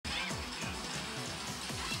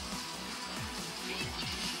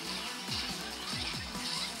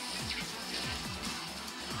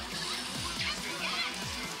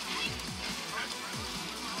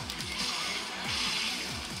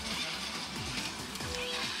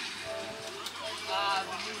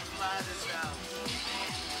the new flat is out.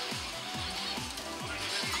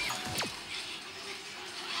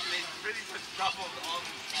 They pretty much doubled all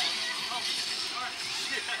these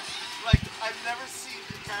yeah. Like, I've never seen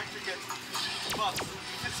a character get buffed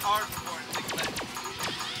this hard before.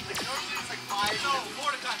 Like normally it's like 5. No,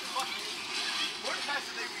 Mordecai, Mordecai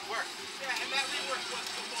said they reworked. Yeah, and that rework was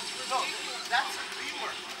the most. No, that's a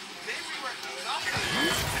rework. They reworked nothing.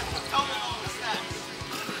 Double all the stats.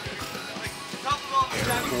 Like, double all the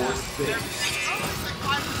stats. It's like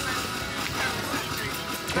 5%.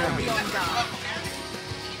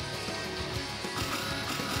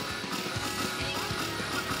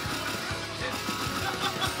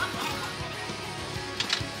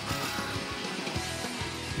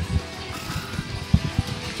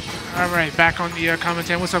 All right, back on the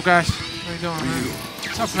commentary. What's up, guys? How you doing, man?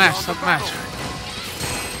 Tough match, tough match.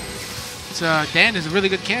 It's Dan is a really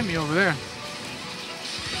good cameo over there.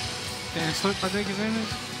 Dan Slip, I think his name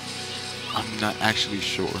is. I'm not actually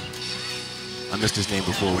sure. I missed his name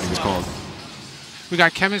before when he was called. We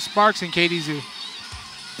got Chemist Sparks and KDZ.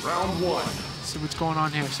 Round 1. See what's going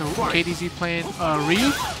on here. So KDZ playing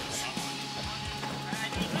Ryu.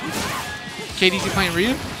 KDZ playing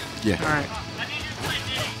Ryu. Yeah. All right.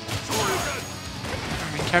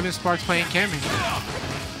 Kevin Sparks playing Cammy.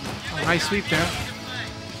 Oh, nice sweep there.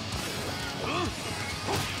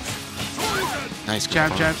 Nice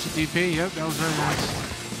jab to DP. Yep, that was very nice.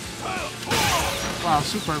 Wow,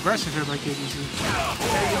 super aggressive here by KDZ.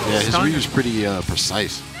 Yeah, his Ryu's pretty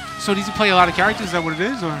precise. So does he play a lot of characters? Is that what it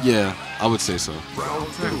is? Or? Yeah, I would say so. Round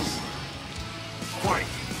 2. Fight.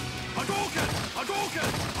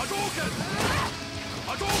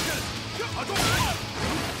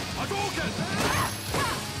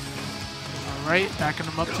 Alright, backing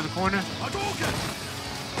him up to the corner.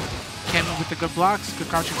 Cameron with the good blocks, good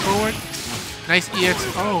crouching forward. Nice EX.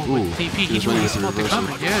 Oh, with DP, he knew he smelled it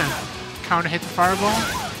coming, yeah. Counter hit the fireball,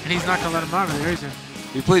 and he's not going to let him out of there, is he?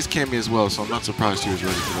 He plays Cammy as well, so I'm not surprised he was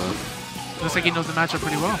ready for that. Looks like he knows the matchup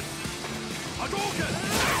pretty well.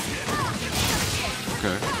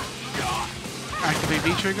 Okay. Activate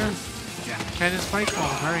V-trigger. Cannon spike.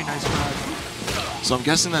 Oh, very nice grab. So I'm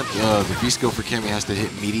guessing that the V skill for Cammy has to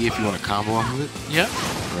hit meaty if you want to combo off of it? Yep.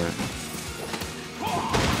 Right.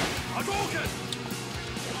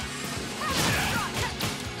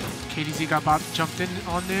 KDZ got jumped in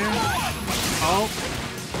on there. Oh.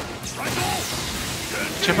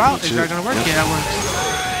 Chip out? Is that going to work? Yep. Yeah, that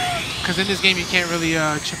works. Because in this game, you can't really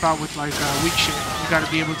chip out with like weak shit. You got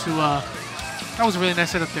to be able to... that was a really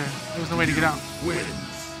nice setup there. There was no way to get out.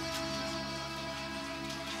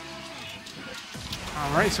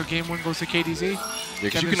 Alright, so game 1 goes to KDZ. Yeah,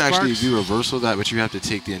 because you can actually do reversal that, but you have to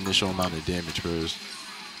take the initial amount of damage first.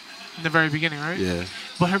 In the very beginning, right? Yeah.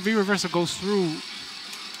 But her V-reversal goes through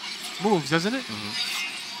moves, doesn't it?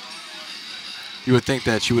 You would think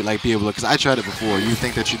that you would like be able to, because I tried it before, you would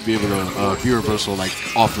think that you'd be able to V-reversal like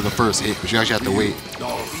off of the first hit, but you actually have to wait.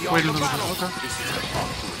 Wait a little bit, okay.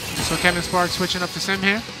 So Kevin Sparks switching up to Sim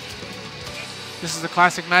here. This is a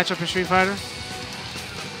classic matchup in Street Fighter.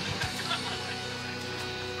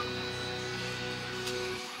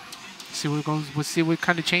 See what goes. We'll see what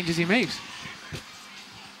kind of changes he makes.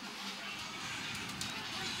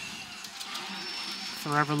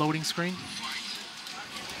 Forever loading screen.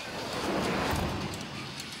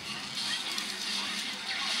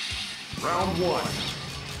 Round 1.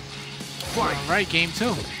 Fight. All right, game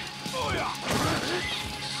 2.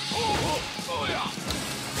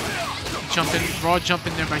 Jumping, raw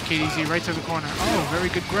jumping there by KDZ right to the corner. Oh, very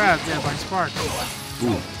good grab there by Sparks.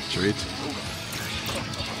 Ooh, trades.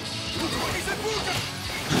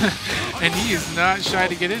 And he is not shy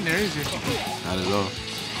to get in there, is he? Not at all.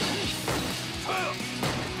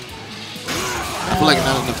 I feel like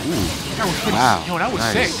not enough. Ooh. That was pretty, wow. Yo, that was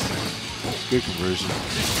nice. sick. Good conversion.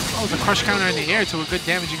 That was a crush counter in the air to a good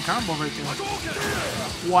damaging combo right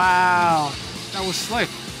there. Wow. That was slick.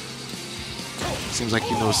 Seems like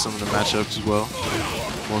he knows some of the matchups as well.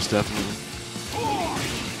 Most definitely.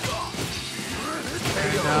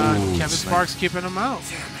 And Ooh, Kevin Sparks keeping him out.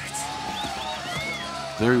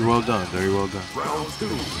 Very well done. Very well done.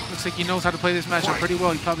 Looks like he knows how to play this matchup pretty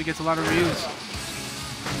well. He probably gets a lot of reviews.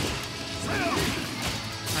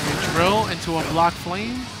 Drill into a block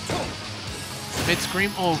flame. Mid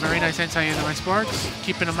scream. Oh, very nice anti-air by Sparks.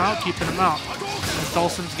 Keeping him out, keeping him out. That's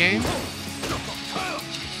Dawson's game.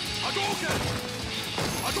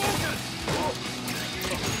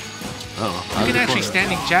 Uh-oh. You can actually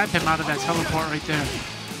standing jab him out of that teleport right there.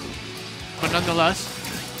 But nonetheless.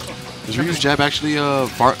 Does Ryu's jab actually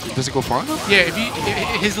does it go far enough? Yeah, if you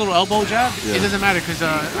his little elbow jab, it doesn't matter because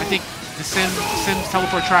I think the Sim's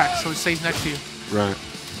teleport tracks, so it stays next to you. Right.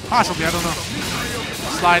 Possibly, I don't know.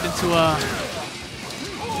 Slide into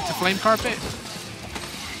flame carpet.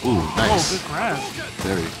 Ooh, nice. Oh, good grab.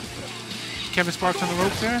 Very. Kevin Sparks on the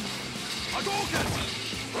ropes there.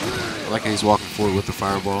 I like how he's walking forward with the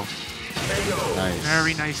fireball. Nice.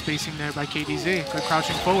 Very nice spacing there by KDZ. Good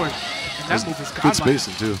crouching forward. And that move is Good godlike.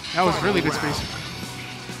 spacing too. That was really good spacing.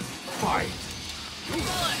 Fight.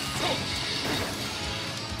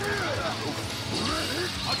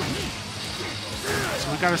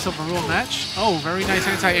 So we got ourselves a real match. Oh, very nice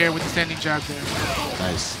anti-air with the standing jab there.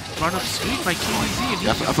 Nice. Run up sweep by KDZ. And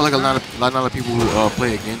Yeah, I feel like a lot of people who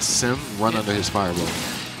play against Sim run under his fireball.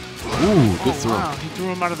 Ooh, good throw. Wow, he threw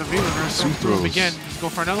him out of the V-reverse. So Two threw him throws. again. Go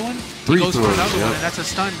for another one. Three he goes throws, for another yep. one, and that's a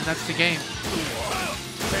stun. And that's the game.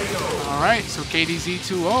 All right, so KDZ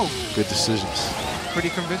 2-0. Good decisions. Pretty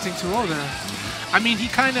convincing 2-0 there. I mean, he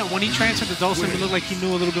kind of, when he transferred to Dulcim, it looked like he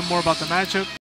knew a little bit more about the matchup.